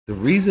The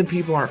reason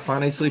people aren't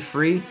financially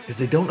free is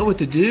they don't know what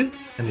to do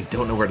and they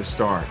don't know where to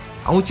start.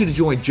 I want you to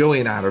join Joey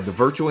and I at the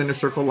Virtual Inner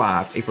Circle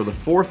Live, April the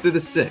 4th through the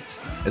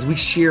 6th, as we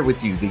share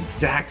with you the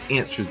exact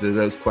answers to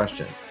those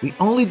questions. We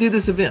only do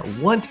this event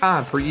one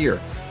time per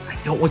year. I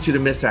don't want you to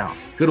miss out.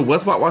 Go to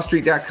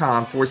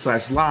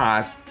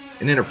wealthwatchwallstreet.com/live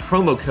and enter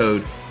promo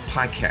code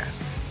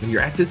podcast. When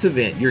you're at this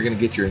event, you're going to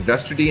get your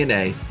investor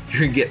DNA. You're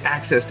going to get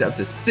access to up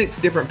to 6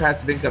 different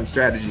passive income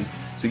strategies.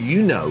 So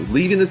you know,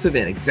 leaving this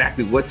event,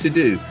 exactly what to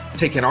do,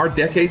 taking our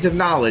decades of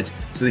knowledge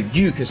so that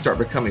you can start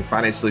becoming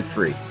financially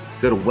free.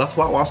 Go to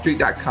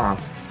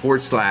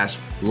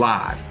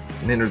wealthwatchwallstreet.com/live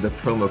and enter the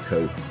promo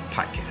code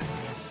podcast.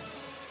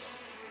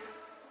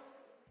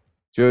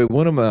 Joey,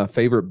 one of my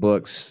favorite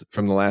books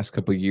from the last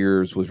couple of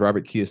years was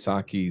Robert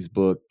Kiyosaki's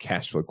book,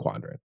 Cash Flow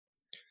Quadrant.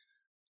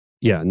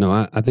 Yeah,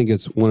 no, I think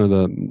it's one of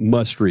the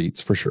must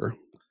reads for sure.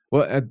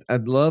 Well,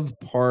 I'd love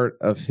part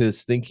of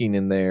his thinking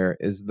in there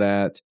is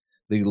that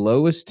the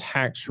lowest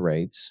tax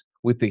rates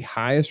with the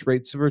highest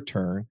rates of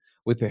return,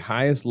 with the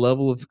highest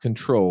level of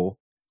control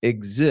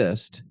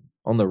exist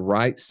on the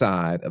right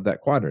side of that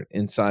quadrant,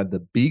 inside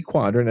the B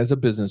quadrant as a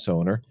business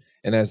owner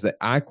and as the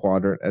I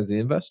quadrant as the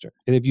investor.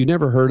 And if you've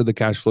never heard of the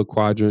cash flow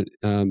quadrant,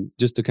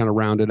 just to kind of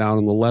round it out,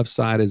 on the left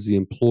side is the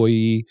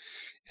employee,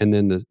 and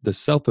then the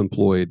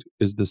self-employed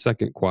is the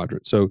second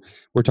quadrant. So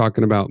we're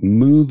talking about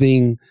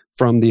moving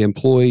from the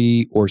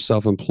employee or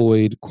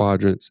self-employed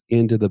quadrants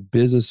into the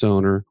business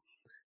owner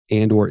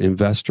and or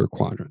investor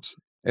quadrants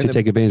to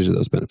take advantage of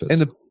those benefits.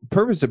 And the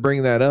purpose of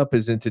bringing that up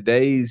is in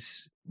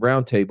today's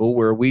roundtable,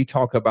 where we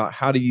talk about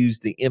how to use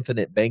the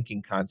infinite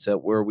banking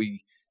concept, where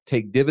we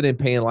take dividend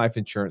paying life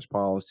insurance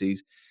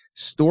policies,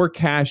 store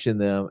cash in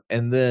them,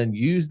 and then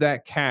use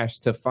that cash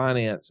to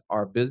finance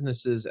our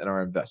businesses and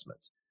our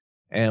investments.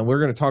 And we're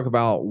going to talk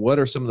about what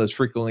are some of those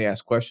frequently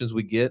asked questions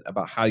we get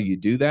about how you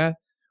do that.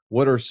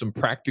 What are some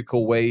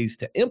practical ways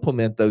to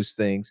implement those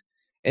things?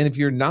 And if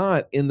you're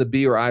not in the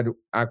B or I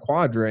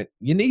quadrant,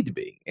 you need to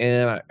be.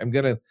 And I'm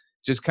going to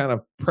just kind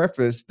of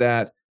preface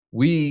that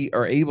we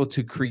are able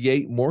to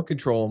create more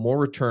control and more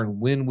return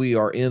when we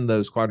are in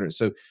those quadrants.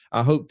 So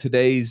I hope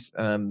today's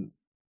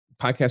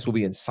podcast will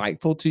be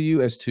insightful to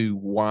you as to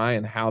why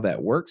and how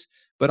that works,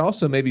 but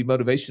also maybe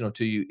motivational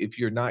to you if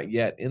you're not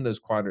yet in those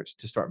quadrants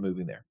to start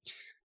moving there.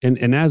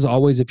 And as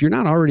always, if you're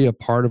not already a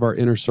part of our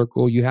inner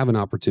circle, you have an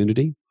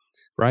opportunity.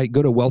 Right?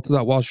 Go to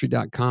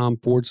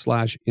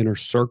wealth.wallstreet.com/inner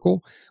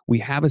circle. We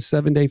have a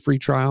 7-day free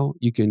trial.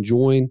 You can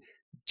join,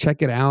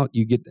 check it out.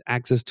 You get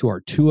access to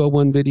our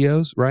 201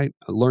 videos, right?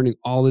 Learning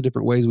all the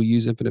different ways we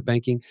use infinite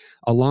banking,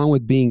 along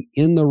with being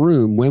in the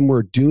room when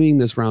we're doing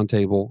this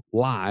roundtable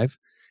live,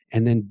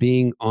 and then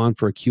being on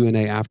for a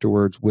Q&A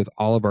afterwards with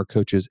all of our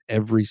coaches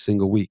every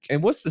single week.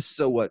 And what's the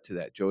so what to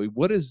that, Joey?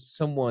 What does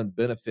someone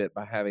benefit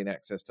by having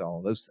access to all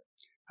of those things?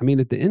 I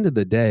mean, at the end of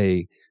the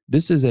day,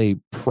 this is a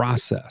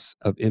process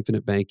of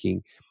infinite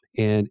banking,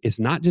 and it's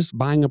not just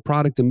buying a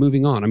product and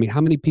moving on. I mean,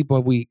 how many people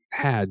have we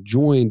had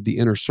join the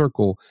inner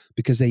circle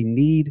because they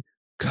need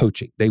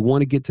coaching? They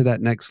want to get to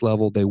that next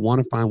level. They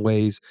want to find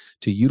ways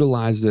to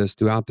utilize this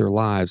throughout their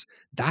lives.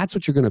 That's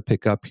what you're going to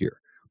pick up here.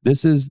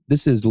 This is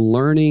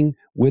learning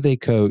with a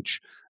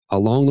coach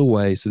along the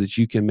way so that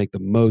you can make the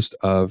most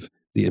of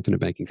the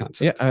infinite banking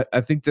concept. Yeah, I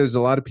think there's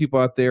a lot of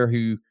people out there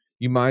who,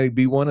 you might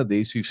be one of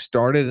these, who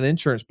started an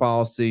insurance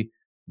policy,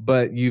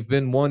 but you've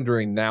been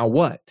wondering, now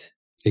what?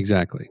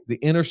 Exactly. The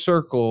inner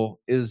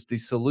circle is the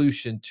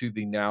solution to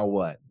the now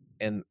what.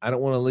 And I don't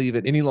want to leave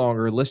it any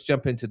longer. Let's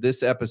jump into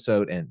this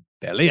episode and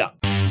belly up.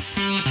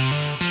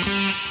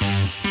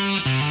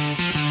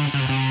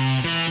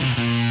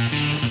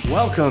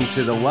 Welcome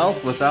to the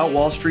Wealth Without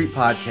Wall Street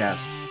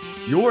podcast,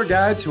 your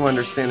guide to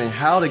understanding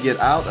how to get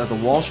out of the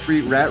Wall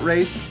Street rat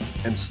race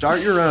and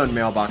start your own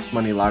mailbox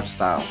money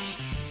lifestyle.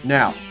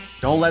 Now,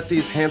 don't let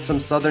these handsome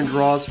Southern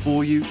draws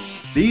fool you.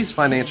 These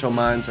financial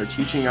minds are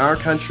teaching our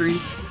country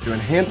to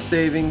enhance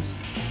savings,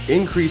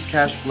 increase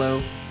cash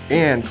flow,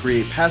 and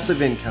create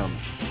passive income,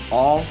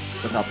 all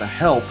without the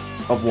help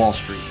of Wall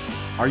Street.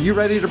 Are you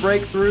ready to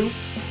break through?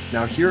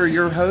 Now here are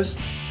your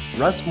hosts,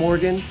 Russ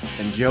Morgan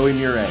and Joey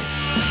Murray.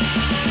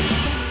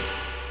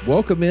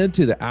 Welcome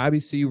into the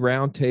IBC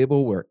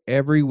Roundtable, where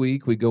every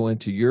week we go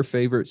into your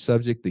favorite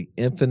subject, the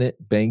infinite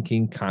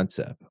banking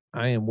concept.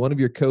 I am one of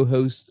your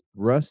co-hosts,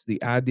 Russ,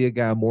 the idea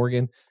guy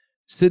Morgan,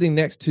 sitting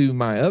next to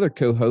my other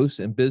co-host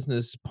and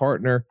business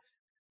partner,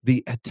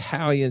 the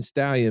Italian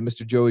stallion,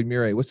 Mr. Joey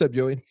Murray. What's up,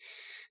 Joey?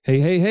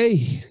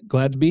 Hey.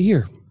 Glad to be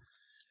here.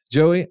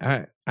 Joey,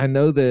 I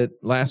know that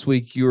last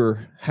week you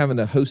were having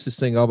to host this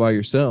thing all by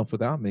yourself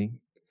without me.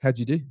 How'd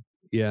you do?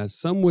 Yeah,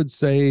 some would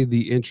say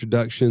the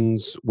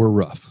introductions were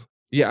rough.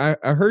 Yeah,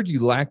 I heard you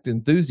lacked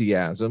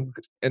enthusiasm,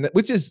 and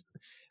which is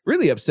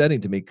really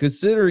upsetting to me,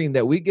 considering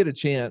that we get a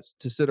chance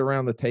to sit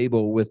around the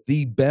table with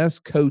the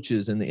best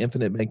coaches in the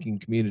infinite banking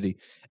community.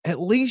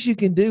 At least you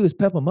can do is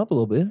pep them up a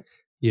little bit.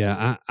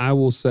 Yeah, I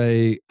will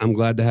say I'm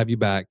glad to have you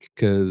back,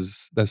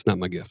 because that's not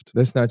my gift.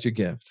 That's not your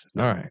gift.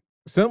 All right.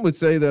 Some would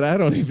say that I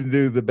don't even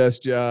do the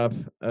best job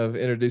of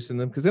introducing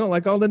them because they don't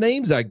like all the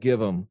names I give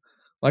them.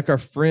 like our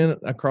friend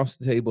across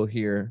the table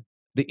here,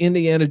 the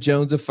Indiana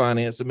Jones of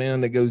finance, a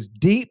man that goes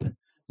deep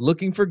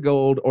looking for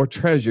gold or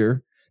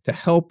treasure to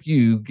help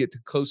you get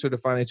closer to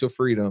financial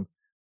freedom,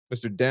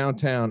 Mr.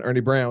 Downtown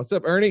Ernie Brown. What's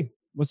up, Ernie?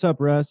 What's up,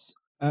 Russ?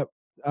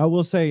 I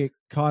will say it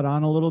caught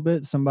on a little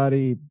bit.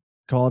 Somebody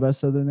called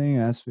us the other day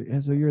and asked me,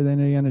 "Hey, so you're the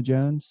Indiana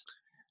Jones?"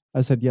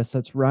 I said, "Yes,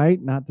 that's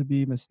right. Not to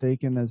be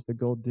mistaken as the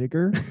gold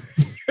digger."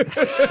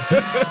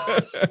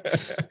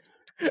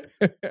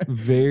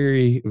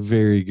 Very,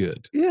 very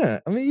good. Yeah.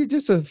 I mean, you're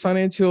just a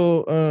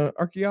financial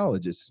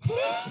archaeologist.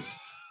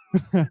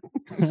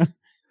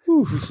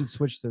 We should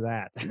switch to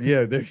that.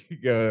 Yeah, there you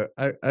go.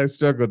 I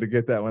struggled to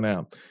get that one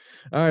out.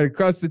 All right,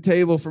 across the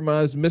table from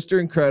us, Mr.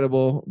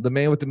 Incredible, the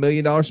man with the $1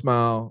 million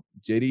smile,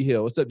 JD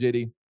Hill. What's up,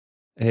 JD?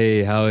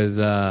 Hey, how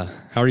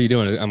are you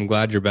doing? I'm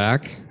glad you're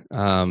back.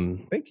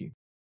 Thank you.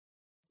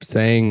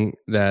 Saying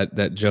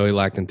that Joey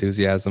lacked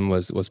enthusiasm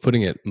was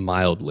putting it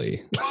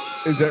mildly.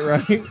 Is that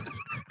right?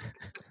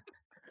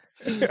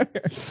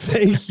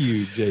 Thank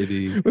you,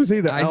 JD. Was he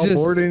the Al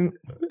Borden?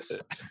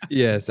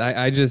 Yes,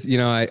 I just,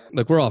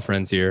 look, we're all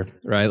friends here,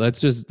 right?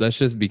 Let's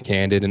just be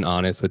candid and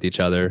honest with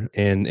each other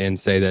and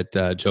say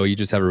that Joey, you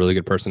just have a really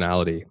good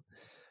personality,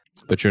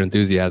 but your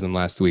enthusiasm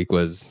last week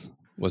was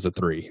a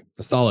 3,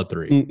 a solid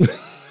 3.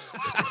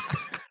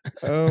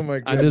 Oh my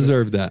God! I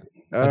deserve that.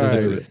 All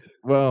right.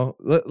 Well,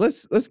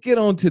 let's get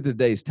on to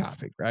today's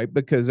topic, right?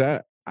 Because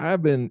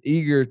I've been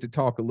eager to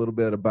talk a little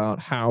bit about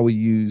how we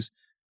use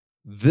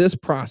this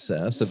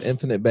process of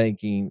infinite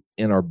banking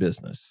in our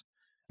business.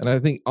 And I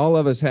think all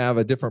of us have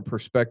a different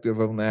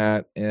perspective on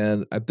that.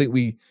 And I think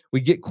we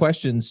get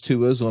questions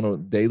to us on a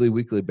daily,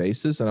 weekly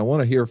basis. And I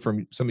want to hear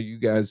from some of you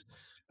guys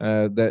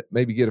that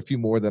maybe get a few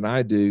more than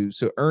I do.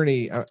 So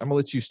Ernie, I'm gonna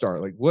let you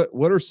start. Like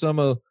what are some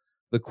of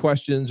the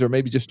questions, or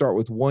maybe just start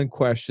with one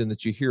question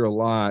that you hear a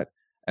lot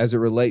as it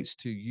relates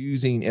to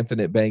using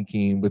infinite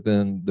banking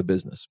within the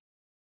business?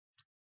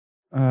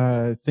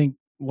 I think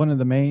one of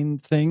the main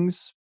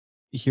things,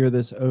 you hear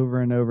this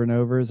over and over and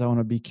over, is I want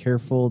to be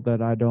careful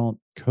that I don't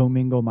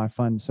commingle my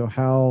funds. So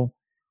how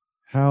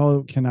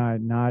can I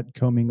not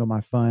commingle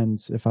my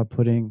funds if I'm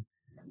putting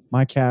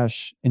my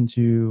cash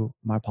into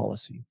my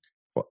policy?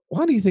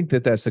 Why do you think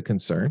that that's a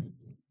concern?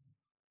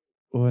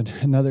 Well,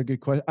 another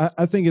good question.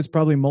 I think it's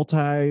probably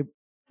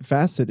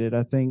multifaceted.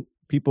 I think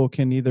people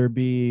can either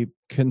be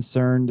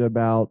concerned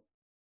about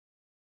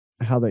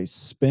how they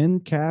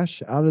spend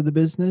cash out of the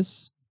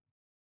business,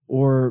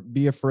 or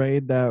be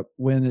afraid that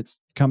when it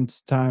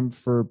comes time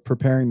for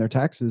preparing their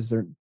taxes,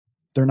 they're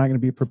not going to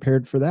be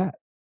prepared for that.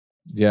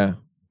 Yeah,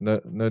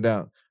 no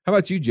doubt. How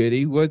about you,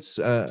 JD? What's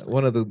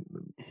one of the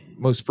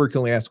most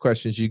frequently asked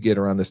questions you get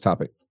around this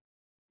topic?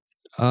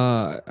 From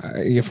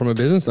a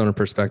business owner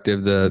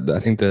perspective, I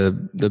think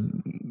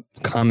the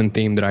common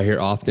theme that I hear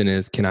often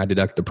is, can I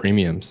deduct the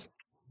premiums?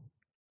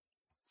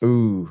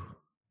 Ooh,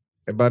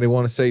 everybody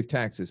want to save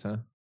taxes, huh?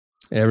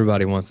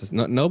 Everybody wants this.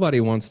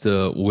 Nobody wants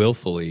to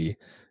willfully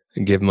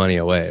give money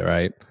away,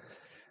 right?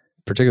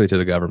 Particularly to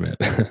the government.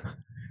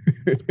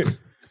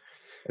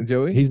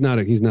 Joey? He's not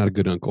a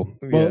good uncle.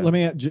 Well, let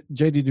me ask,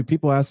 JD, do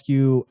people ask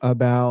you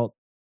about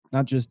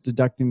not just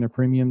deducting their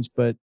premiums,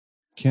 but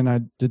can I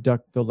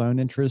deduct the loan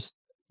interest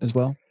as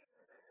well?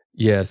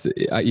 Yes.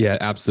 Yeah,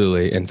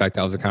 absolutely. In fact,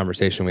 that was a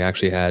conversation we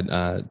actually had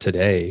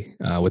today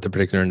with a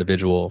particular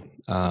individual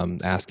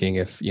asking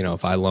if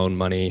I loan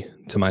money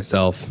to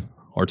myself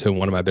or to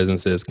one of my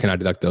businesses, can I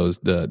deduct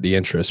the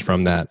interest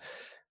from that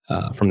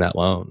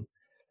loan?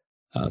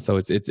 So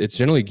it's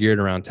generally geared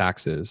around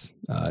taxes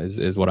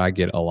is what I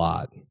get a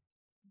lot.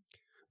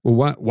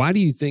 Well, why do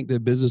you think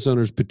that business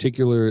owners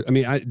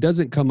it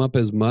doesn't come up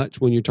as much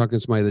when you're talking to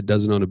somebody that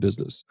doesn't own a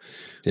business.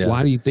 Yeah.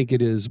 Why do you think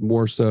it is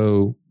more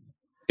so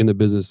in the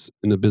business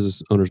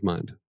owner's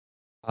mind?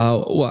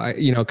 Well,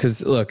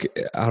 because look,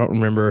 I don't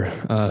remember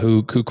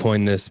who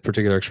coined this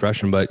particular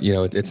expression, but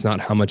it's not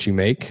how much you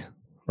make,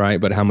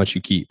 right? But how much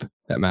you keep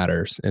that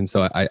matters. And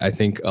so I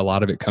think a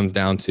lot of it comes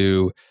down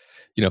to,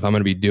 if I'm going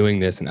to be doing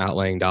this and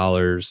outlaying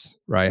dollars,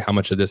 right? How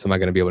much of this am I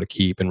going to be able to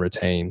keep and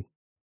retain?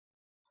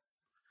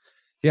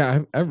 Yeah,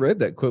 I've read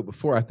that quote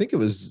before. I think it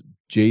was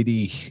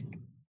J.D.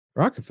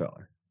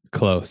 Rockefeller.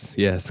 Close.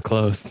 Yes,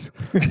 close.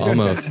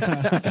 Almost.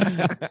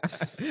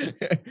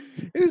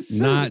 It's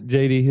not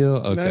J.D. Hill?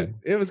 Okay.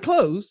 It was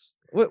close.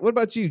 What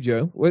about you,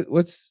 Joe?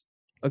 What's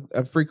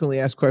a frequently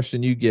asked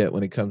question you get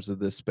when it comes to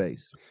this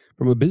space?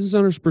 From a business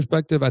owner's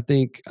perspective, I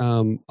think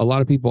a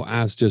lot of people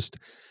ask just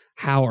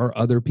how are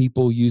other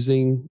people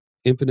using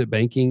infinite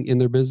banking in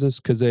their business,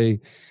 because they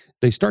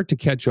start to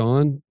catch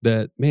on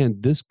that, man,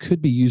 this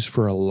could be used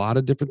for a lot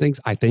of different things,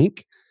 I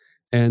think,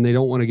 and they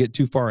don't want to get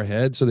too far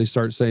ahead. So they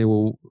start saying,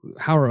 well,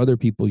 how are other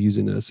people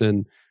using this?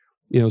 And,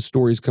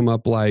 stories come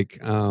up like,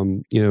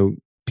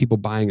 people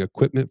buying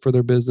equipment for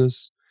their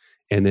business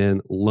and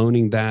then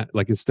loaning that,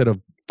 like instead of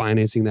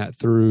financing that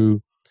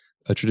through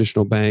a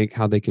traditional bank,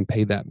 how they can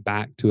pay that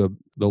back to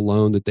the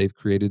loan that they've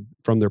created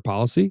from their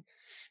policy.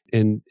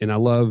 And I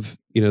love,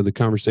 the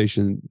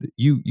conversation that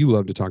you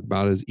love to talk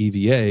about is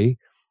EVA,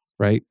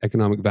 right?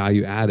 Economic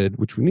value added,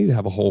 which we need to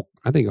have a whole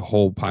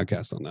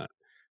podcast on that.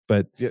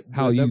 But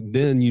how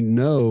then you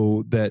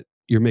know that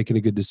you're making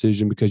a good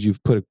decision because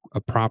you've put a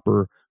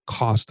proper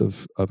cost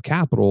of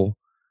capital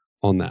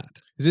on that.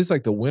 Is this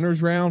like the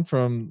winners round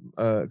from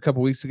a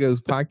couple weeks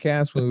ago's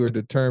podcast when we were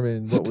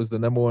determining what was the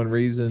number one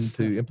reason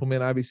to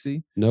implement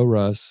IBC? No,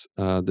 Russ.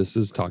 This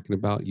is talking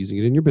about using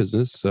it in your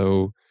business.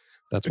 So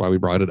that's why we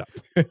brought it up.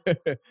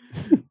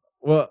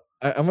 Well,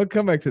 I'm going to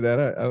come back to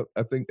that.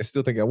 I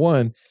still think I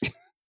won.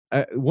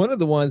 One of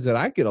the ones that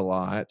I get a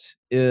lot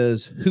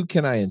is, who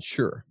can I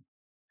insure?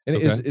 And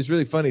it's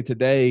really funny.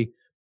 Today,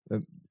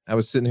 I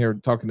was sitting here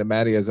talking to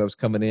Maddie as I was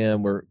coming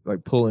in. We're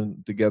like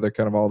pulling together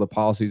kind of all the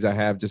policies I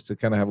have just to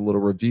kind of have a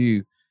little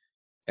review.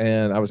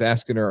 And I was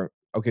asking her,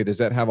 okay, does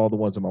that have all the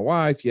ones on my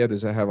wife? Yeah.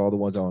 Does that have all the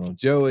ones on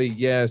Joey?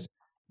 Yes.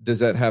 Does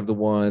that have the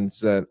ones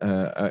that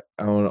I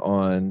own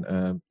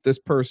on this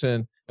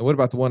person? And what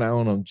about the one I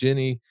own on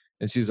Jenny?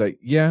 And she's like,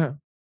 yeah.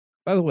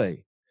 By the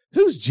way,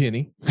 who's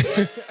Jenny?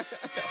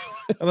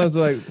 And I was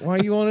like, why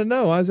you want to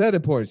know? Why is that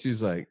important?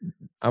 She's like,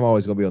 I'm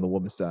always going to be on the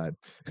woman's side.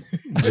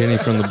 Jenny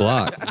from the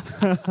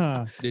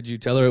block. Did you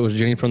tell her it was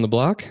Jenny from the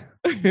block?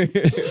 I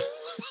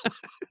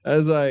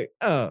was like,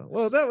 oh,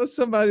 well, that was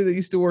somebody that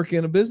used to work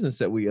in a business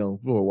that we owned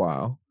for a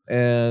while.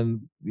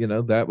 And,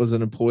 that was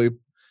an employee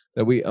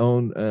that we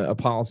own a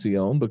policy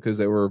on because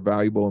they were a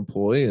valuable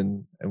employee.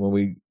 And when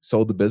we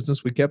sold the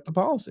business, we kept the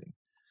policy.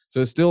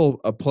 So it's still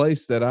a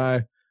place that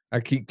I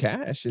keep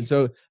cash. And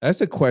so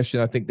that's a question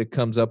I think that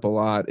comes up a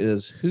lot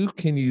is, who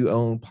can you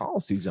own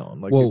policies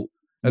on? Like,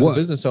 as a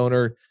business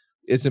owner,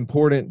 it's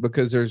important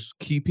because there's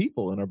key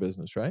people in our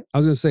business, right? I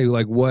was going to say,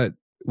 like, what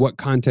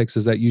context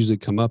does that usually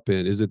come up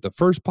in? Is it the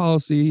first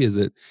policy? Is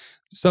it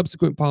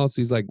subsequent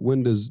policies? Like,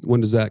 when does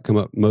that come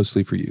up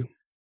mostly for you?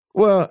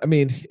 Well, I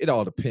mean, it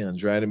all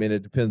depends, right? I mean,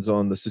 it depends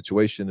on the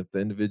situation. If the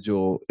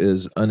individual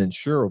is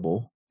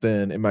uninsurable,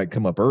 then it might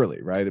come up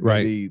early, right? It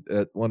might be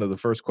one of the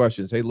first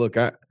questions. Hey, look,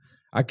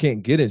 I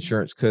can't get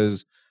insurance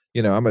because,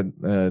 I'm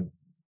a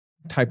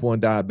type 1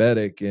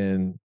 diabetic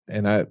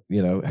and I,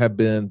 have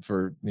been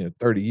for,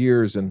 30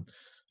 years and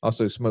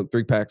also smoke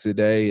 3 packs a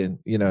day and,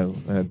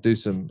 do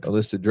some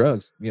illicit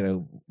drugs,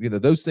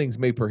 those things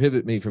may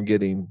prohibit me from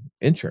getting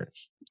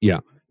insurance.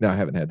 Yeah. Now, I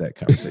haven't had that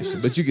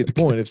conversation, but you get the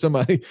point. If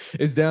somebody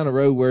is down a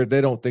road where they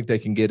don't think they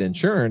can get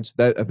insurance,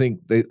 that I think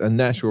a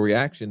natural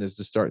reaction is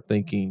to start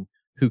thinking,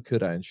 who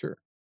could I insure?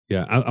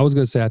 Yeah, I was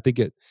going to say, I think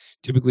it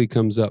typically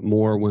comes up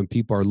more when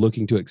people are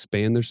looking to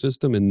expand their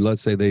system. And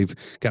let's say they've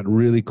gotten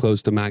really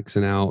close to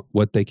maxing out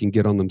what they can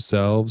get on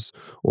themselves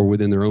or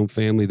within their own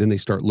family. Then they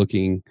start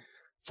looking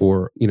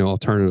for,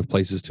 alternative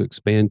places to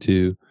expand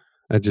to.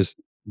 That's just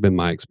been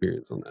my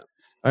experience on that.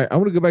 All right, I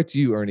want to go back to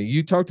you, Ernie.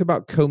 You talked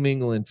about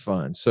commingling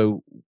funds.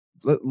 So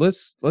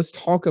let's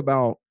talk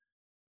about,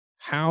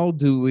 how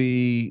do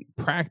we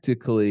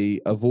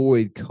practically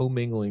avoid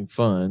commingling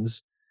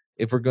funds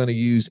if we're going to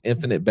use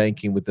infinite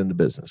banking within the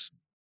business?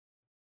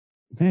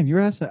 Man, you're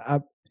asking,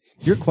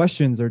 your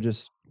questions are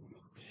just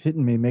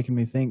hitting me, making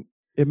me think.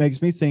 It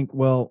makes me think,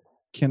 well,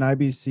 can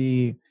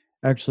IBC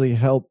actually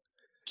help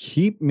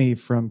keep me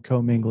from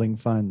commingling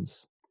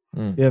funds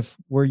if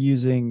we're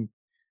using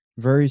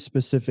very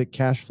specific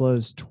cash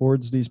flows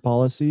towards these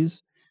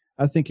policies?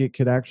 I think it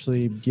could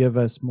actually give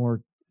us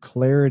more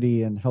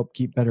clarity and help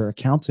keep better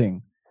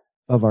accounting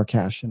of our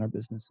cash in our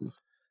businesses.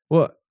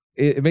 Well,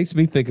 it makes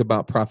me think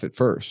about profit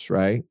first,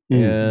 right?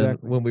 And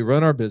exactly. When we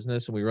run our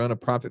business and we run a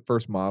profit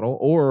first model,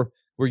 or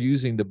we're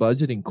using the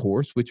budgeting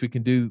course, which we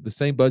can do the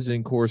same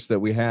budgeting course that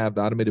we have,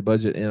 the automated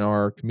budget in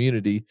our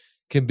community,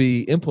 can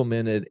be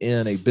implemented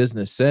in a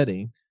business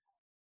setting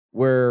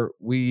where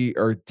we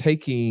are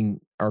taking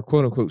our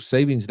quote unquote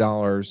savings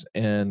dollars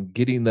and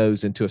getting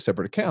those into a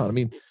separate account. I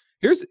mean,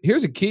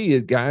 here's a key,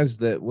 guys,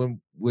 that when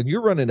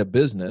you're running a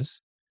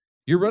business,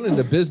 you're running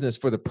the business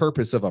for the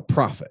purpose of a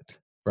profit,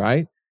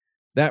 right?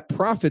 That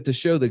profit to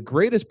show the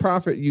greatest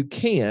profit you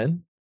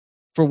can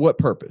for what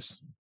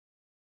purpose?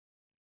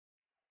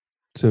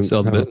 To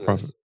sell the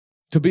business.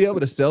 To be able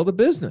to sell the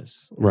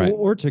business. Right.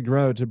 Or to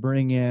grow, to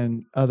bring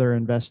in other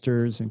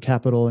investors and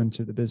capital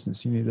into the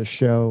business. You need to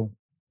show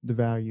the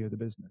value of the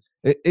business.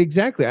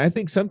 Exactly. I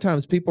think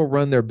sometimes people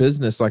run their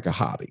business like a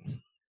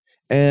hobby.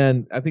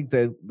 And I think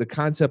that the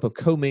concept of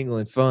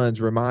commingling funds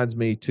reminds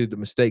me to the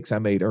mistakes I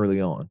made early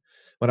on.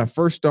 When I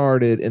first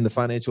started in the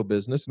financial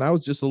business, and I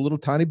was just a little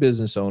tiny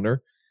business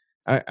owner,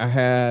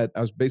 I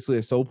was basically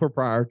a sole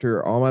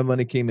proprietor. All my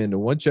money came into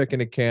one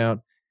checking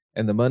account,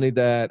 and the money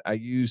that I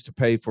used to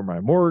pay for my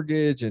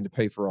mortgage and to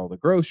pay for all the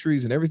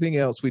groceries and everything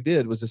else we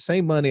did was the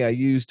same money I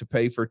used to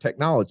pay for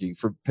technology,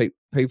 for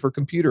pay for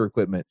computer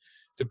equipment,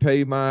 to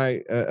pay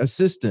my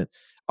assistant,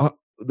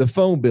 the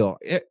phone bill.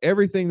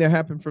 Everything that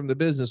happened from the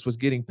business was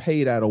getting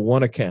paid out of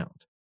one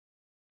account.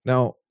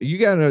 Now,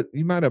 you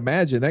might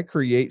imagine that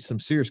creates some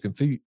serious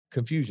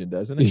confusion,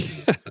 doesn't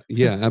it?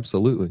 Yeah,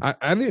 absolutely.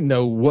 I didn't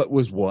know what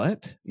was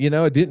what.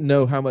 I didn't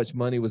know how much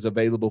money was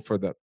available for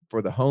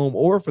the home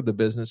or for the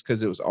business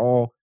because it was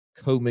all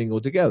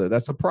commingled together.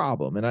 That's a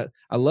problem. And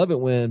I love it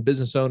when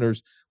business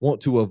owners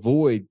want to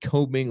avoid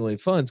commingling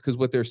funds, because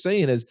what they're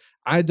saying is,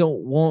 I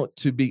don't want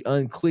to be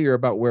unclear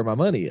about where my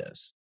money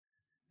is.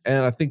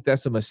 And I think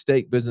that's a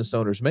mistake business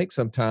owners make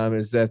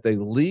sometimes, is that they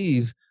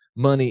leave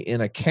money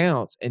in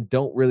accounts and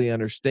don't really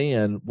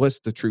understand what's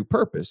the true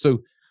purpose.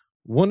 So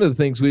one of the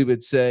things we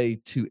would say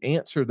to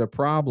answer the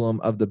problem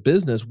of the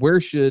business,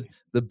 where should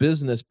the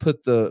business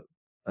put the,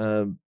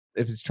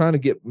 if it's trying to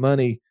get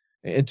money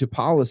into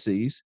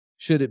policies,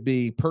 should it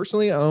be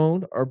personally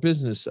owned or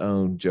business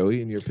owned,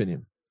 Joey, in your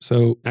opinion?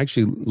 So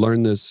actually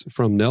learned this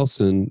from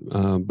Nelson,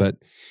 but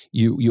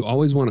you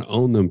always want to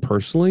own them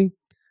personally,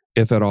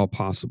 if at all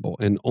possible,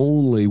 and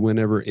only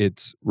whenever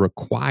it's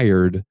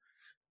required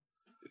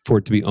for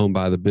it to be owned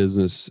by the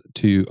business,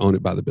 to own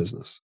it by the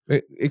business.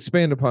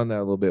 Expand upon that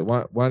a little bit.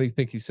 Why do you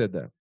think he said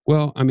that?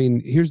 Well, I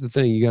mean, here's the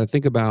thing. You got to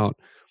think about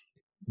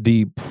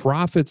the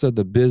profits of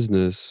the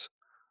business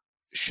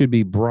should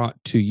be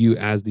brought to you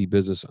as the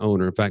business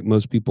owner. In fact,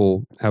 most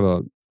people have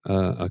a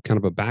kind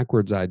of a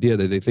backwards idea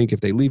that they think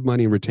if they leave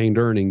money in retained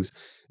earnings,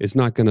 it's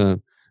not going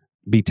to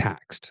be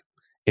taxed.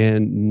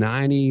 And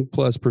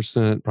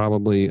 90+%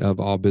 probably of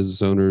all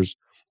business owners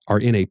are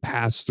in a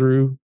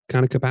pass-through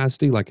kind of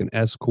capacity, like an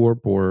S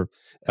Corp or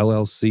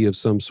LLC of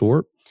some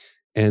sort.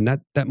 And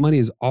that money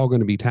is all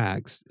going to be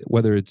taxed,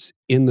 whether it's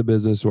in the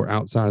business or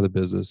outside of the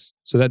business.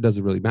 So that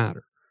doesn't really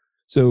matter.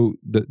 So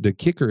the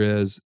kicker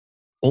is,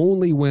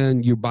 only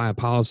when you buy a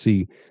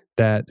policy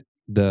that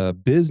the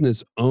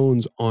business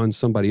owns on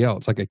somebody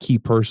else, like a key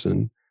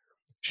person,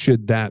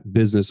 should that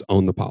business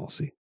own the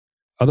policy.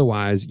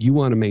 Otherwise, you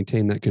want to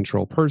maintain that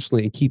control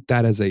personally and keep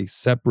that as a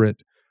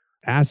separate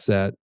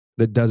asset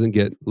that doesn't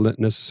get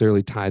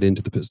necessarily tied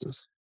into the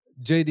business.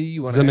 JD,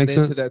 you want to add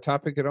into that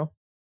topic at all?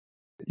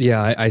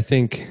 Yeah, I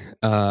think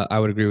I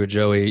would agree with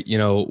Joey.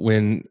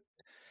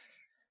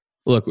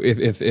 Look,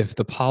 if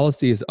the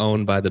policy is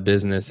owned by the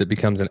business, it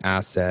becomes an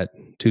asset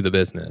to the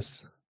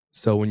business.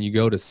 So when you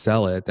go to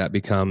sell it, that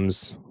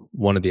becomes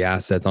one of the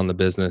assets on the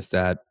business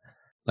that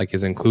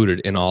is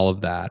included in all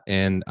of that.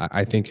 And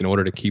I think in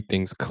order to keep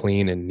things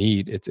clean and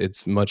neat,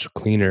 it's much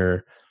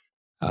cleaner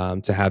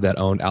to have that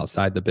owned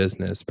outside the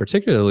business,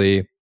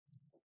 particularly,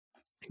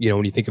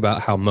 when you think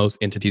about how most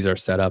entities are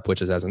set up,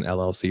 which is as an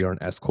LLC or an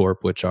S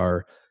Corp, which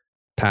are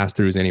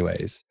pass-throughs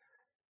anyways,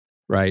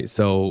 right?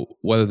 So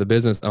whether the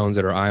business owns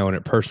it or I own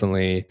it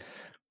personally,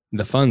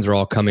 the funds are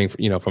all coming,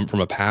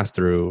 from a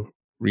pass-through,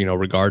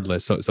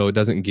 regardless. So it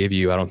doesn't give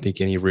you, I don't think,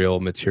 any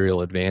real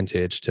material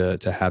advantage to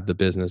have the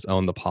business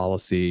own the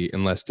policy,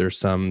 unless there's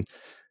some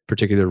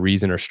particular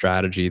reason or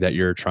strategy that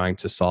you're trying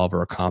to solve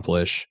or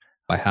accomplish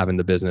by having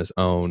the business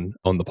own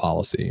the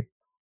policy.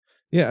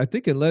 Yeah, I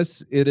think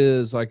unless it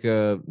is like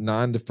a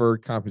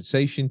non-deferred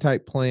compensation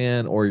type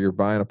plan, or you're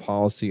buying a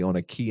policy on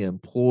a key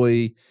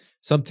employee,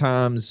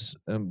 sometimes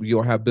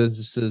you'll have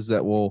businesses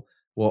that will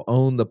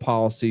own the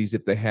policies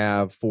if they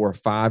have 4 or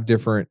 5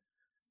 different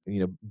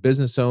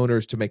business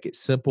owners, to make it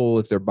simple.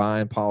 If they're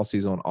buying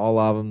policies on all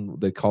of them,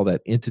 they call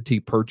that entity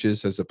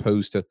purchase, as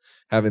opposed to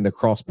having the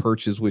cross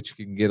purchase, which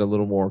can get a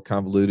little more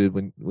convoluted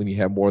when you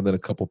have more than a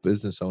couple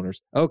business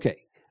owners. Okay.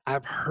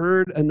 I've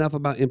heard enough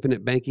about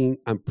infinite banking.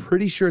 I'm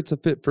pretty sure it's a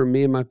fit for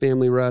me and my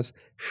family, Russ.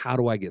 How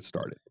do I get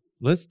started?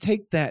 Let's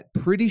take that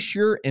pretty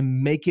sure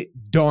and make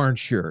it darn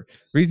sure.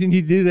 Reason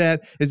you do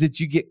that is that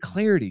you get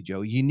clarity,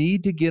 Joe. You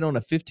need to get on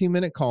a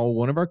 15-minute call with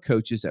one of our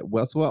coaches at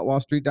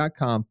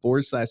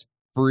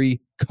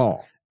wealthwithoutwallstreet.com/free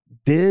call.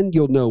 Then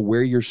you'll know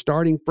where you're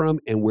starting from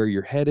and where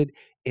you're headed,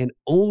 and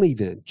only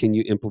then can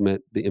you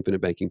implement the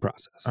infinite banking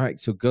process. All right,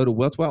 so go to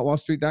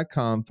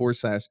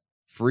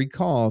wealthwithoutwallstreet.com/free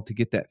call to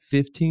get that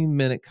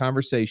 15-minute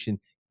conversation,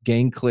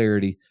 gain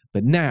clarity.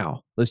 But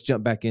now let's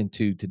jump back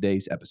into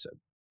today's episode.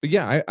 But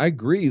yeah, I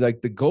agree.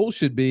 Like, the goal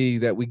should be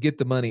that we get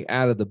the money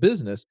out of the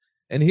business.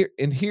 And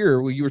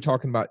here, when you were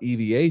talking about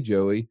EVA,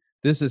 Joey,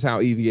 this is how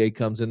EVA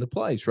comes into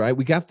place, right?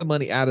 We got the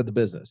money out of the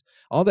business.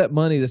 All that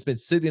money that's been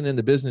sitting in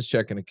the business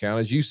checking account,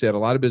 as you said, a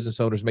lot of business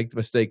owners make the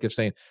mistake of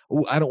saying,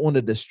 "Oh, I don't want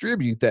to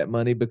distribute that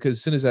money because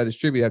as soon as I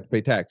distribute, I have to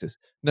pay taxes."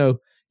 No,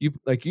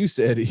 like you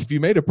said, if you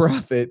made a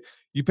profit,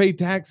 you pay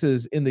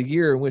taxes in the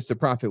year in which the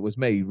profit was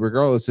made,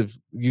 regardless if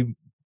you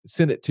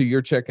sent it to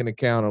your checking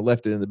account or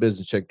left it in the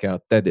business check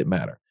account. That didn't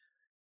matter.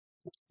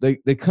 They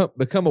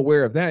become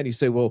aware of that, and you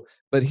say, well,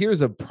 but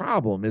here's a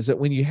problem, is that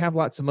when you have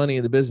lots of money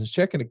in the business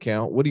checking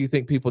account, what do you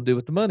think people do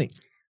with the money?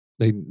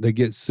 They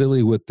get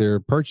silly with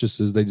their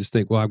purchases. They just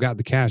think, well, I've got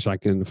the cash, I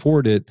can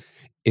afford it.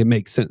 It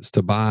makes sense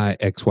to buy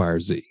X, Y, or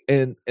Z.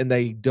 And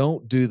they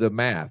don't do the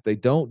math. They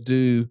don't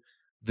do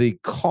the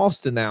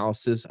cost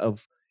analysis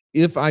of,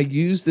 if I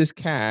use this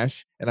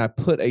cash and I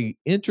put a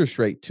interest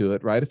rate to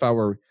it, right? If I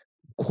were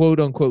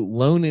quote unquote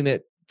loaning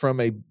it from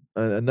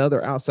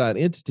another outside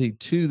entity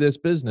to this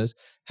business,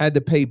 had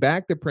to pay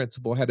back the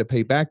principal, had to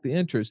pay back the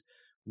interest,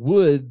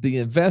 would the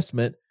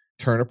investment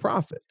turn a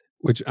profit?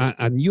 Which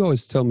you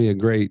always tell me a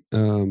great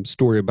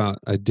story about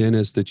a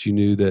dentist that you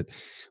knew that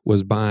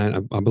was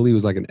buying, I believe it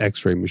was like an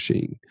x-ray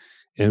machine.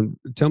 And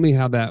tell me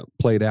how that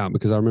played out,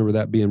 because I remember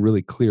that being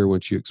really clear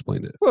once you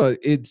explained it. Well,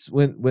 it's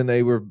when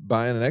they were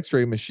buying an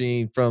X-ray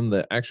machine from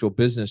the actual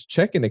business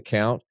checking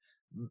account,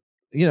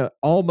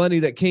 all money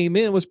that came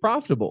in was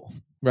profitable,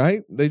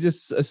 right? They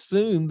just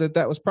assumed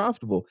that was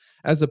profitable,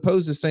 as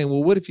opposed to saying,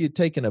 well, what if you'd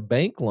taken a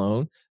bank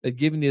loan, they'd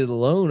given you the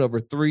loan over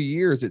 3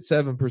 years at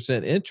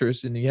 7%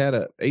 interest, and you had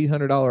a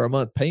 $800 a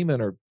month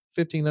payment or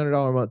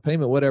 $1,500 a month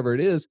payment, whatever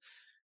it is.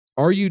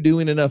 Are you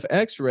doing enough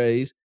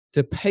X-rays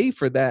to pay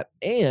for that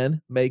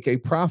and make a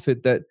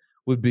profit that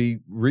would be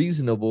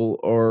reasonable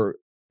or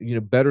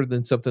better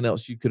than something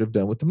else you could have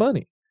done with the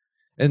money?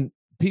 And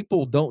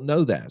people don't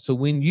know that. So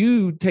when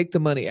you take the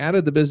money out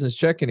of the business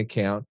checking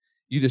account,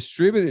 you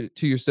distribute it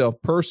to yourself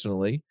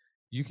personally.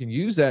 You can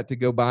use that to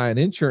go buy an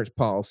insurance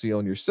policy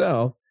on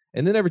yourself.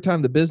 And then every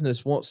time the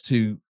business wants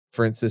to,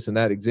 for instance, in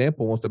that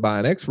example, wants to buy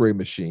an X-ray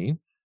machine,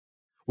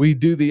 we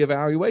do the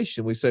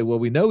evaluation. We say, well,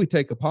 we know we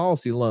take a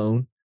policy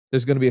loan,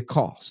 there's going to be a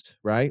cost,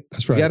 right?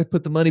 That's right. You got to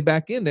put the money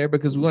back in there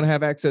because we want to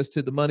have access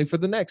to the money for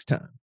the next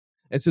time.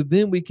 And so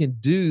then we can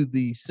do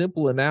the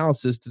simple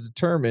analysis to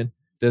determine,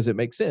 does it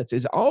make sense?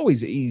 It's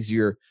always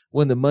easier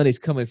when the money's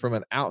coming from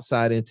an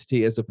outside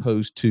entity as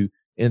opposed to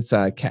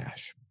inside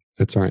cash.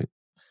 That's right.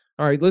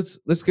 All right,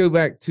 let's go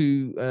back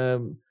to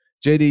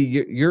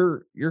JD,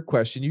 your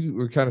question. You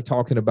were kind of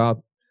talking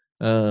about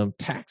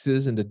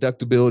taxes and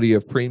deductibility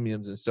of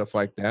premiums and stuff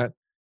like that.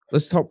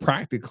 Let's talk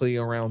practically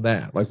around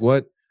that. Like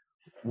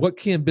what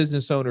can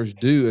business owners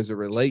do as it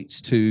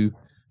relates to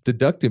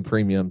deducting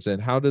premiums,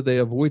 and how do they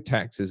avoid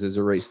taxes as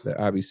it relates to the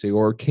IBC,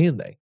 or can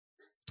they?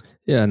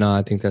 Yeah, no,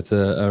 I think that's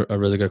a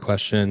really good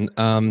question.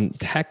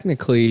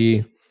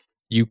 Technically,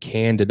 you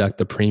can deduct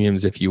the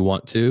premiums if you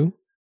want to.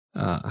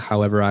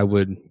 However, I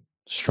would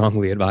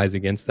strongly advise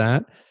against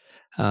that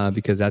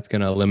because that's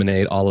going to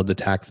eliminate all of the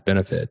tax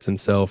benefits. And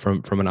so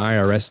from an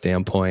IRS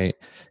standpoint,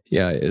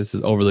 yeah, this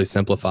is overly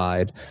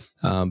simplified,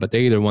 but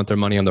they either want their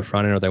money on the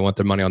front end or they want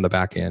their money on the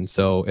back end.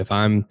 So if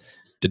I'm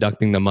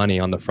deducting the money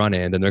on the front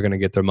end, then they're going to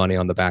get their money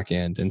on the back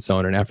end. And so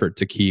in an effort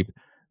to keep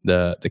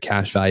the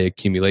cash value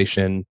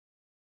accumulation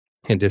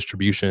and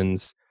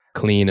distributions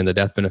clean and the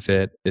death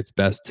benefit, it's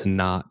best to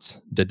not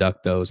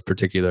deduct those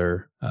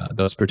particular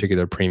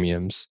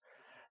premiums.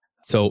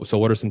 So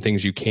what are some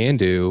things you can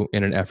do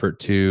in an effort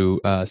to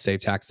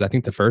save taxes? I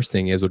think the first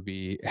thing would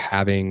be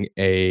having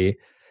a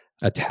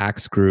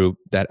tax group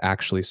that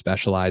actually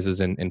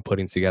specializes in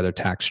putting together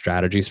tax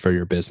strategies for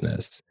your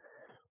business.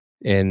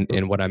 And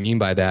what I mean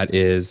by that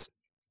is,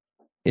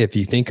 if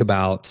you think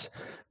about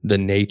the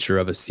nature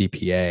of a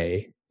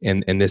CPA,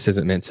 and this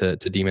isn't meant to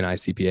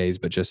demonize CPAs,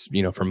 but just,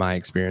 from my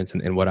experience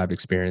and what I've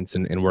experienced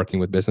in working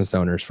with business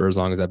owners for as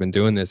long as I've been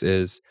doing this,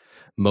 is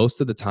most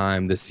of the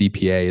time the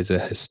CPA is a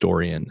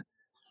historian,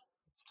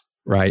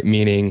 right?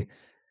 Meaning,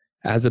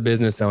 as a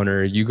business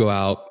owner, you go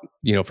out,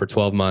 for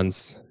 12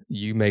 months,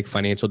 you make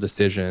financial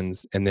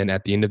decisions, and then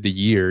at the end of the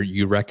year,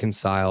 you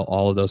reconcile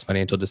all of those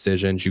financial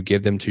decisions, you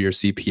give them to your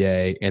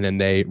CPA, and then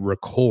they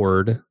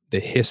record the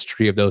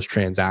history of those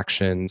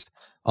transactions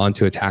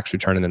onto a tax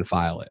return and then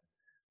file it.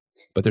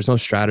 But there's no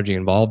strategy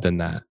involved in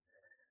that,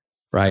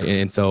 right?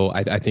 And so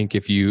I think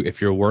if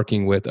you're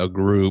working with a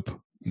group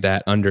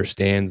that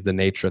understands the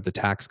nature of the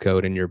tax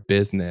code in your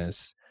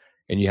business,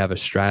 and you have a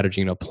strategy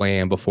and a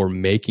plan before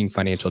making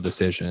financial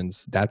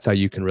decisions, that's how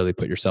you can really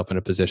put yourself in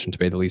a position to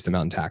pay the least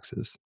amount in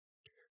taxes.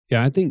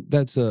 Yeah, I think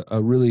that's a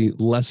really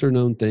lesser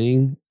known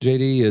thing,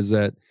 JD, is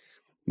that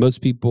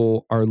most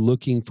people are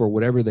looking for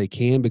whatever they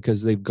can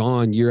because they've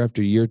gone year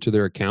after year to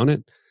their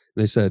accountant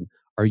and they said,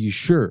 "Are you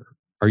sure?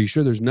 Are you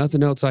sure there's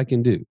nothing else I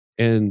can do?"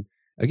 And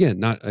again,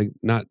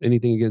 not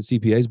anything against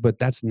CPAs, but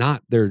that's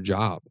not their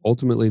job.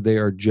 Ultimately, they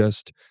are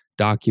just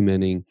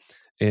documenting,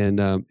 and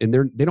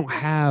they don't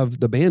have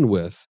the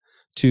bandwidth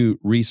to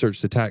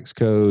research the tax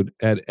code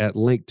at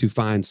length to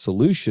find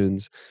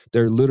solutions.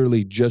 They're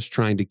literally just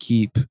trying to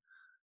keep,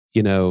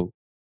 they're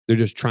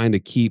just trying to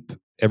keep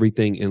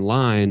everything in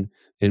line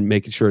and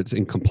making sure it's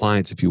in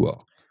compliance, if you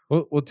will.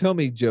 Well, tell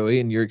me, Joey,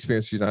 in your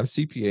experience, you're not a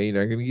CPA, you're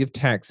not going to give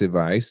tax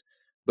advice,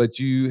 but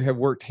you have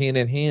worked hand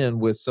in hand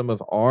with some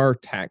of our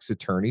tax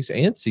attorneys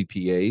and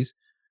CPAs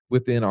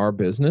within our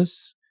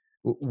business.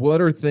 What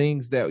are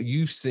things that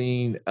you've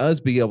seen us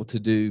be able to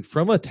do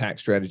from a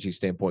tax strategy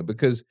standpoint?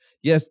 Because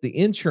yes, the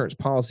insurance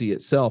policy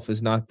itself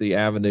is not the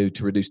avenue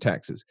to reduce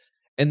taxes.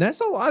 And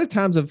that's a lot of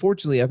times,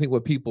 unfortunately, I think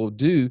what people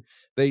do,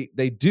 they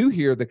do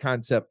hear the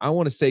concept, I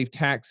want to save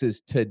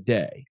taxes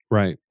today.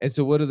 Right. And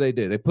so what do?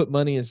 They put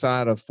money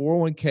inside of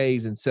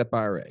 401ks and SEP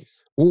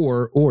IRAs.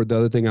 Or the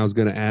other thing I was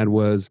going to add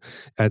was,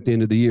 at the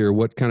end of the year,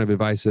 what kind of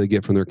advice do they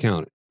get from their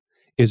accountant?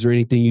 Is there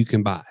anything you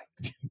can buy?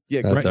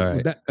 Yeah, that's all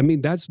right.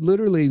 That's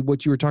literally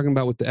what you were talking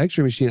about with the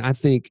X-ray machine. I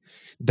think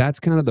that's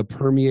kind of the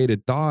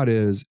permeated thought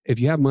is, if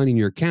you have money in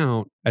your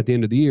account at the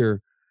end of the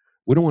year,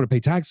 we don't want to pay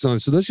taxes on it,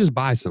 so let's just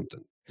buy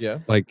something. Yeah.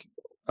 Like,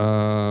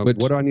 what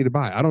do I need to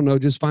buy? I don't know.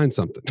 Just find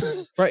something.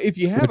 Right. If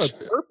you have a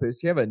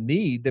purpose, you have a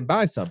need, then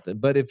buy something.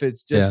 But if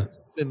it's just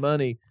spend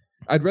money,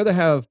 I'd rather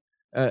have,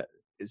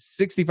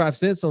 65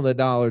 cents on the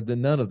dollar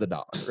than none of the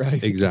dollar,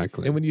 right?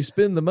 Exactly. And when you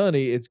spend the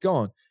money, it's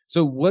gone.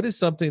 So what is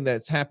something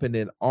that's happened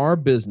in our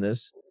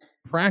business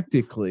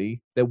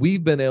practically that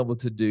we've been able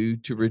to do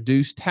to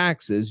reduce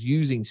taxes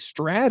using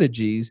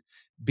strategies,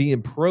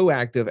 being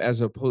proactive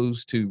as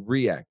opposed to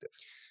reactive?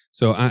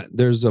 So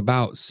there's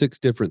about 6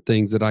 different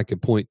things that I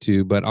could point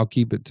to, but I'll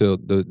keep it to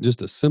just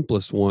the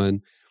simplest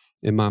one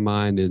in my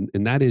mind,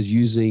 and that is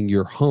using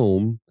your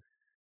home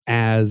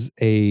as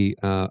a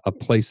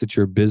place that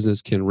your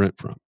business can rent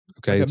from.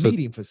 Okay, Like a so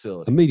meeting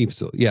facility. a meeting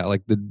facility, yeah,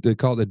 like they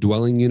call it the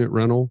dwelling unit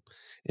rental,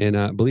 and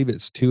I believe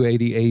it's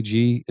 280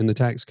 AG in the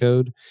tax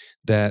code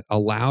that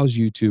allows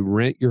you to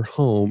rent your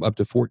home up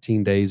to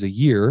 14 days a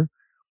year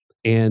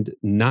and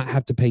not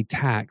have to pay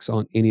tax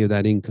on any of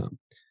that income.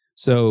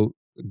 So,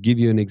 give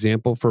you an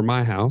example for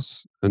my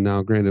house, and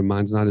now granted,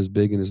 mine's not as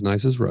big and as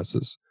nice as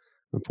Russ's,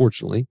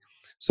 unfortunately.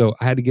 So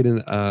I had to get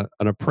an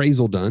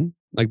appraisal done.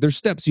 Like there's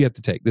steps you have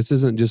to take. This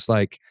isn't just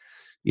like,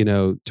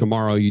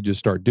 tomorrow you just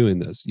start doing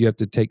this. You have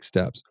to take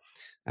steps.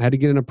 I had to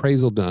get an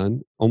appraisal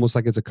done, almost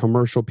like it's a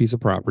commercial piece of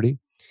property.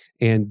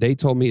 And they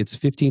told me it's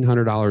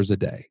 $1,500 a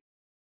day.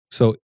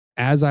 So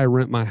as I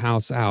rent my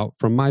house out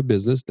from my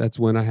business, that's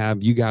when I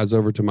have you guys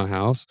over to my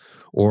house,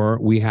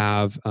 or we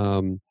have,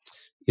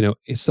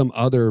 some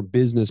other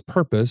business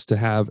purpose to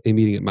have a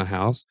meeting at my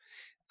house.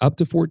 Up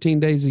to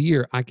 14 days a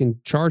year, I can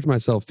charge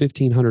myself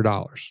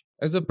 $1,500.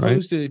 As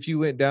opposed to if you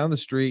went down the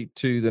street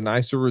to the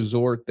nicer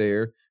resort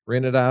there,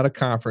 rented out a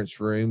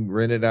conference room,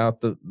 rented out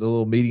the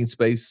little meeting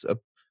space,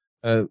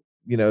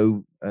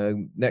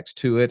 next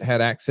to it,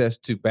 had access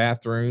to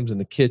bathrooms and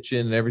the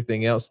kitchen and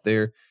everything else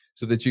there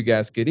so that you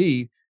guys could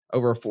eat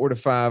over a 4 to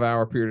 5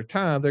 hour period of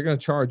time. They're going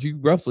to charge you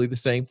roughly the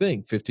same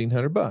thing,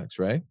 $1,500,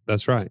 right?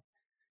 That's right.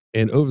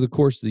 And over the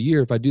course of the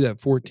year, if I do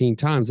that 14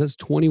 times, that's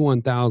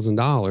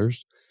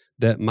 $21,000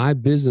 that my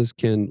business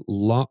can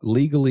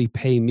legally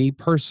pay me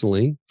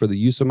personally for the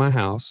use of my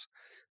house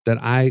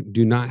that I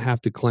do not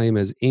have to claim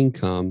as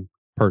income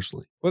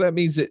personally. Well, that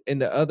means that,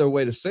 and the other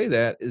way to say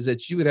that is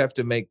that you would have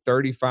to make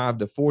 $35,000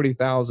 to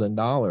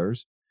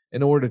 $40,000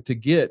 in order to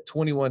get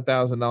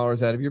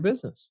 $21,000 out of your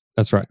business.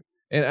 That's right.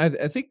 And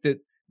I think that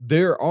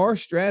there are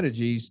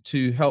strategies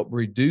to help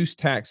reduce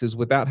taxes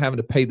without having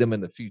to pay them in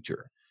the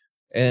future.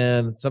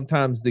 And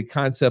sometimes the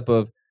concept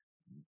of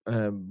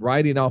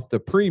writing off the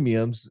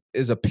premiums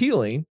is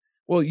appealing.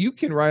 Well, you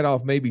can write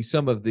off maybe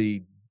some of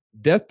the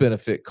death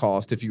benefit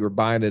cost if you were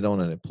buying it on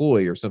an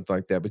employee or something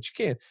like that, but you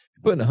can't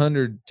put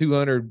 $100,000,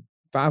 $200,000,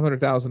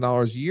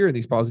 $500,000 a year in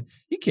these policies.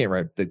 You can't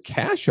write the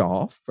cash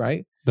off,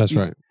 right? That's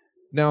right.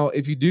 Now,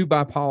 if you do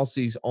buy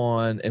policies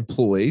on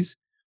employees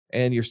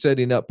and you're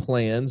setting up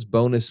plans,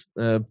 bonus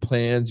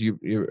plans,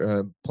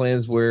 your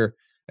plans where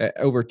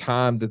over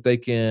time that they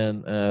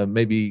can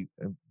maybe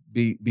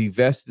be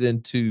vested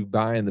into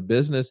buying the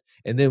business.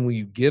 And then when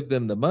you give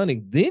them the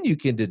money, then you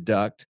can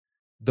deduct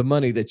the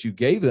money that you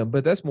gave them,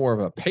 but that's more of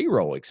a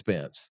payroll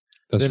expense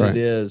than it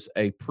is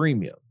a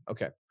premium.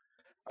 Okay.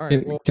 All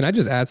right. Well, can I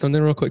just add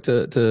something real quick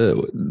to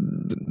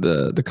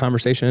the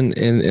conversation?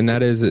 And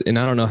that is, and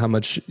I don't know how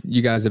much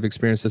you guys have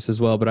experienced this as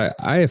well, but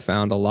I have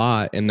found a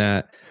lot in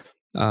that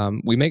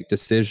we make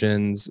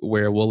decisions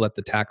where we'll let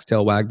the tax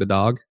tail wag the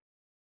dog,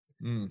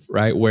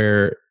 right?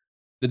 Where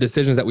the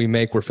decisions that we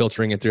make, we're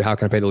filtering it through how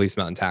can I pay the least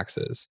amount in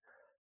taxes,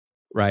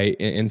 right?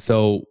 And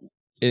so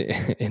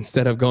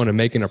instead of going and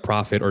making a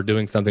profit or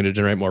doing something to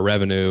generate more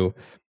revenue,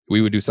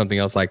 we would do something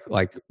else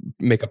like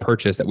make a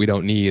purchase that we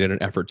don't need in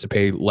an effort to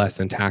pay less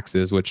in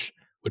taxes, which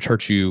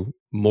hurts you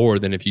more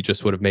than if you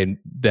just would have made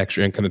the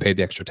extra income and paid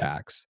the extra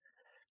tax.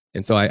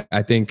 And so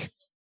I think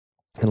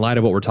in light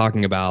of what we're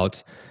talking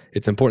about,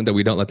 it's important that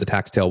we don't let the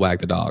tax tail wag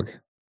the dog.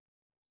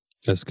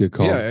 That's a good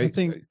call. Yeah, I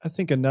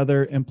think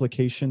another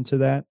implication to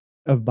that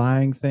of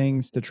buying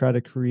things to try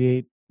to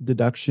create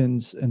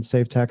deductions and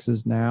save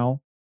taxes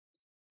now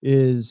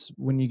is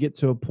when you get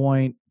to a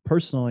point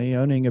personally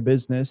owning a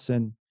business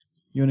and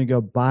you want to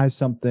go buy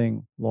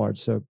something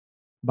large. So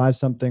buy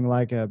something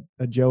like a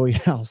Joey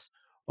house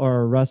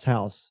or a Russ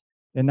house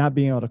and not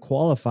being able to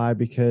qualify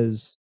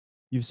because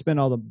you've spent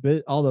all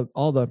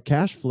the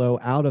cash flow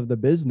out of the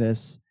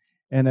business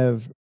and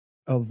have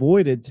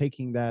avoided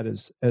taking that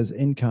as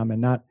income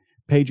and not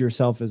paid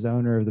yourself as the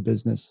owner of the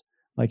business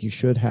like you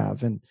should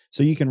have. And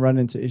so you can run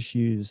into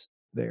issues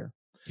there.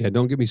 Yeah,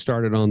 don't get me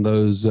started on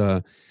those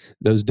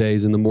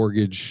days in the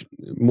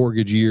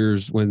mortgage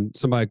years when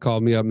somebody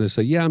called me up and they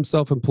say, "Yeah, I'm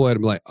self-employed."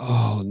 I'm like,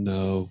 "Oh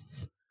no,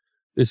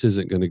 this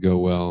isn't going to go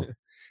well."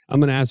 I'm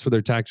going to ask for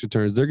their tax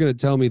returns. They're going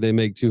to tell me they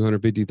make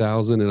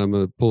 $250,000, and I'm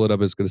going to pull it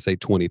up. It's going to say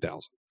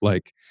 $20,000.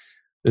 Like,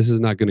 this is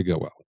not going to go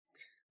well.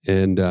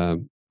 And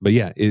but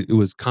yeah, it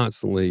was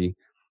constantly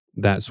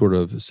that sort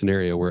of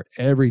scenario where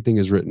everything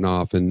is written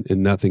off and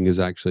nothing is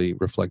actually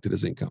reflected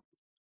as income.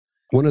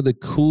 One of the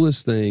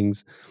coolest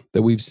things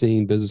that we've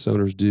seen business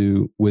owners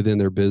do within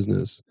their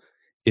business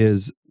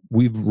is,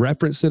 we've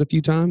referenced it a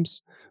few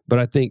times, but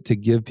I think to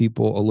give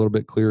people a little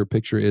bit clearer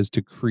picture is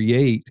to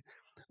create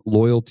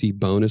loyalty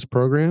bonus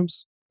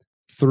programs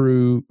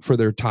for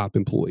their top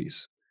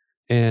employees.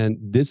 And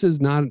this is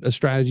not a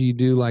strategy you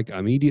do like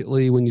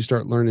immediately when you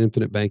start learning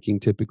infinite banking.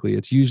 Typically,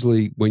 it's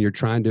usually when you're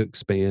trying to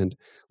expand,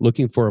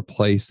 looking for a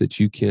place that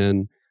you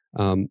can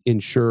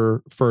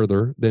insure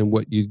further than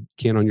what you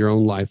can on your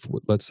own life,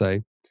 let's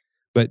say.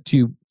 But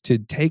to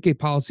take a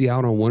policy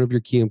out on one of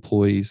your key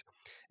employees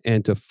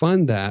and to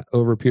fund that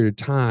over a period of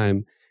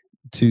time,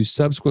 to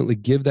subsequently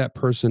give that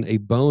person a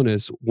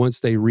bonus once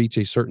they reach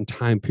a certain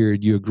time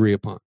period you agree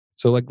upon.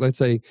 So like, let's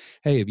say,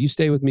 hey, if you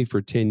stay with me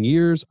for 10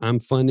 years, I'm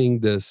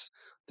funding this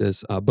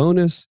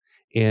bonus,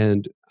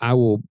 and I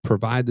will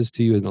provide this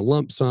to you in a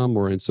lump sum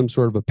or in some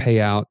sort of a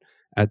payout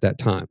at that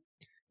time.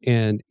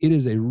 And it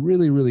is a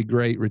really, really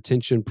great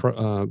retention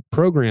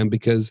program,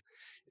 because,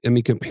 I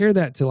mean, compare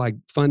that to like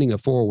funding a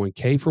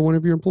 401k for one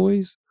of your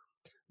employees.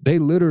 They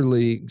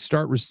literally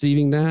start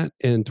receiving that,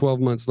 and 12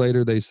 months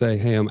later, they say,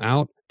 hey, I'm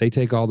out. They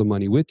take all the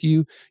money with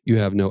you. You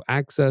have no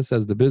access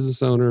as the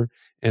business owner,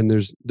 and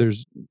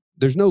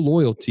there's no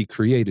loyalty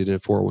created in a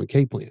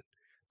 401k plan.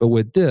 But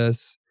with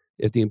this,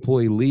 if the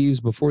employee leaves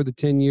before the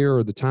 10-year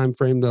or the time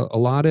frame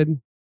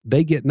allotted,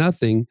 they get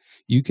nothing.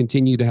 You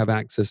continue to have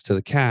access to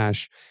the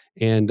cash,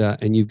 and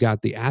you've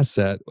got the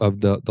asset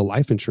of the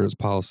life insurance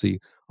policy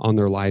on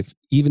their life,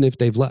 even if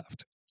they've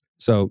left.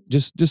 So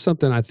just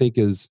something I think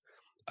is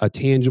a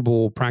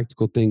tangible,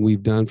 practical thing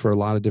we've done for a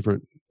lot of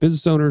different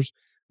business owners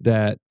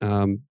that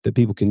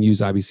people can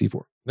use IBC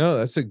for. No,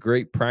 that's a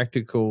great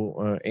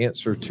practical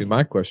answer to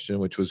my question,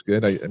 which was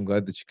good. I'm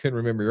glad that you couldn't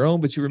remember your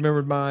own, but you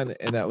remembered mine,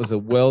 and that was a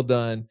well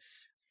done.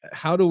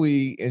 How do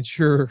we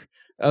ensure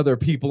other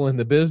people in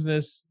the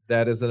business?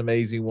 That is an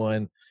amazing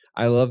one.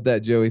 I love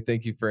that, Joey.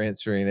 Thank you for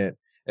answering it.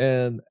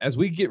 And as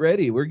we get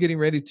ready, we're getting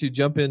ready to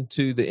jump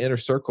into the inner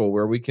circle,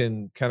 where we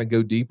can kind of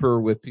go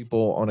deeper with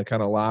people on a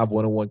kind of live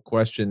one-on-one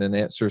question and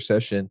answer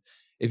session.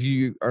 If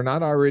you are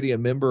not already a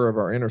member of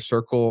our inner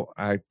circle,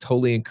 I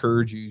totally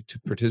encourage you to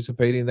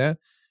participate in that.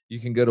 You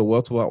can go to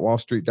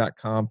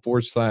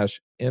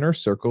wealthwithoutwallstreet.com/inner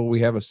circle. We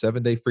have a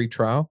 7-day free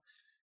trial.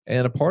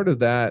 And a part of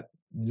that,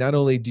 not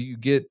only do you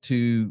get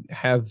to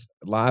have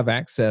live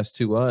access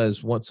to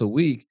us once a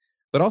week,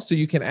 but also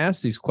you can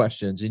ask these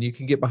questions, and you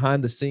can get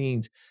behind the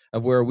scenes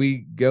of where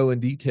we go in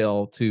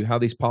detail to how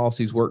these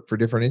policies work for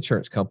different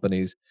insurance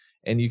companies.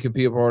 And you can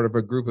be a part of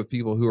a group of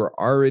people who are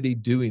already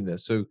doing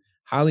this. So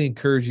highly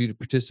encourage you to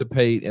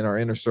participate in our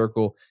inner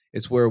circle.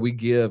 It's where we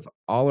give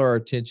all our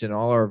attention,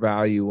 all our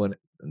value, when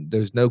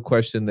there's no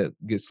question that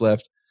gets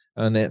left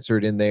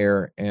unanswered in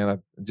there. And I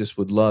just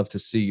would love to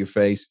see your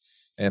face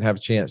and have a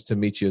chance to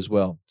meet you as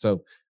well.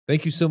 So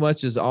thank you so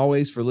much, as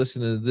always, for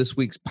listening to this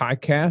week's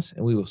podcast,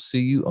 and we will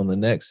see you on the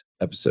next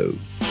episode.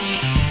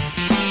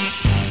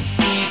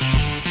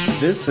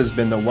 This has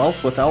been the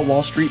Wealth Without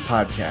Wall Street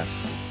podcast.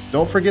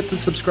 Don't forget to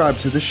subscribe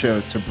to the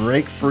show to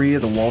break free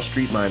of the Wall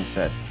Street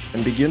mindset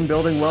and begin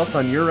building wealth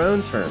on your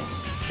own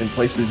terms in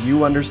places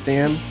you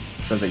understand,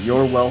 so that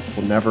your wealth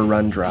will never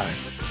run dry.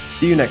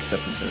 See you next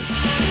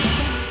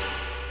episode.